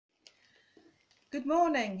Good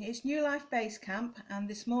morning, it's New Life Base Camp, and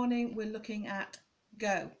this morning we're looking at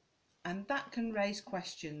go, and that can raise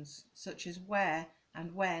questions such as where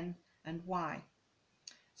and when and why.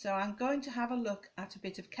 So I'm going to have a look at a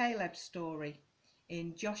bit of Caleb's story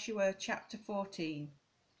in Joshua chapter 14,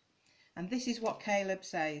 and this is what Caleb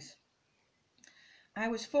says. I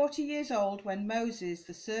was 40 years old when Moses,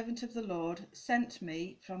 the servant of the Lord, sent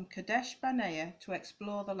me from Kadesh Barnea to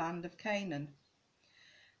explore the land of Canaan.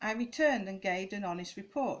 I returned and gave an honest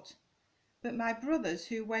report, but my brothers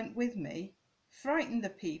who went with me frightened the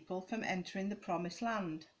people from entering the promised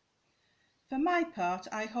land. For my part,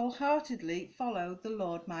 I wholeheartedly followed the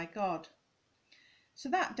Lord my God. So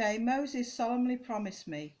that day Moses solemnly promised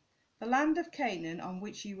me, the land of Canaan on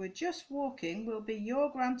which you were just walking will be your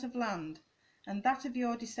grant of land, and that of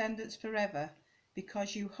your descendants forever,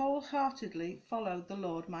 because you wholeheartedly followed the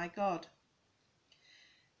Lord my God.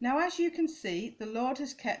 Now, as you can see, the Lord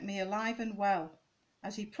has kept me alive and well,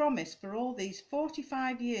 as he promised for all these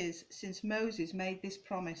 45 years since Moses made this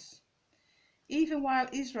promise, even while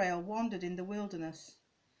Israel wandered in the wilderness.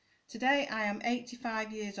 Today I am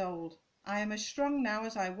 85 years old. I am as strong now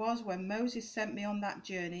as I was when Moses sent me on that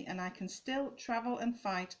journey, and I can still travel and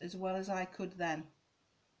fight as well as I could then.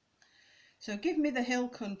 So give me the hill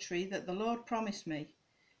country that the Lord promised me.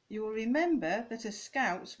 You will remember that as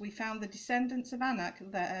scouts we found the descendants of Anak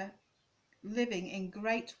there living in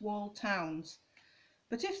great walled towns.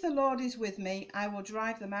 But if the Lord is with me, I will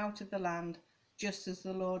drive them out of the land, just as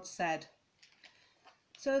the Lord said.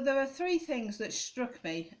 So there are three things that struck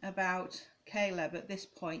me about Caleb at this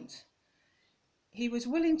point. He was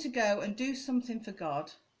willing to go and do something for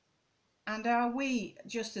God. And are we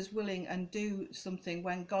just as willing and do something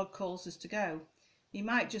when God calls us to go? He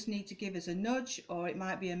might just need to give us a nudge, or it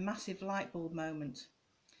might be a massive light bulb moment.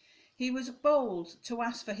 He was bold to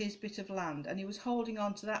ask for his bit of land, and he was holding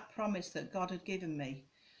on to that promise that God had given me,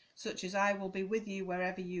 such as I will be with you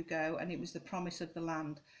wherever you go, and it was the promise of the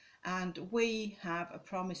land. And we have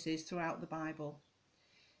promises throughout the Bible.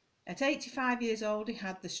 At 85 years old, he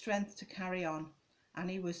had the strength to carry on, and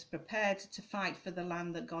he was prepared to fight for the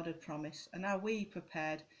land that God had promised. And are we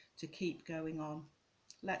prepared to keep going on?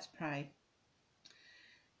 Let's pray.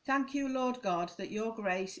 Thank you, Lord God, that your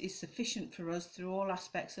grace is sufficient for us through all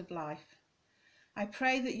aspects of life. I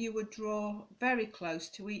pray that you would draw very close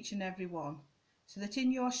to each and every one, so that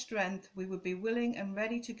in your strength we would be willing and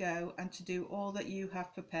ready to go and to do all that you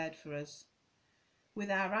have prepared for us. With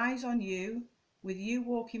our eyes on you, with you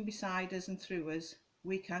walking beside us and through us,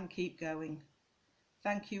 we can keep going.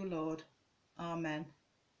 Thank you, Lord. Amen.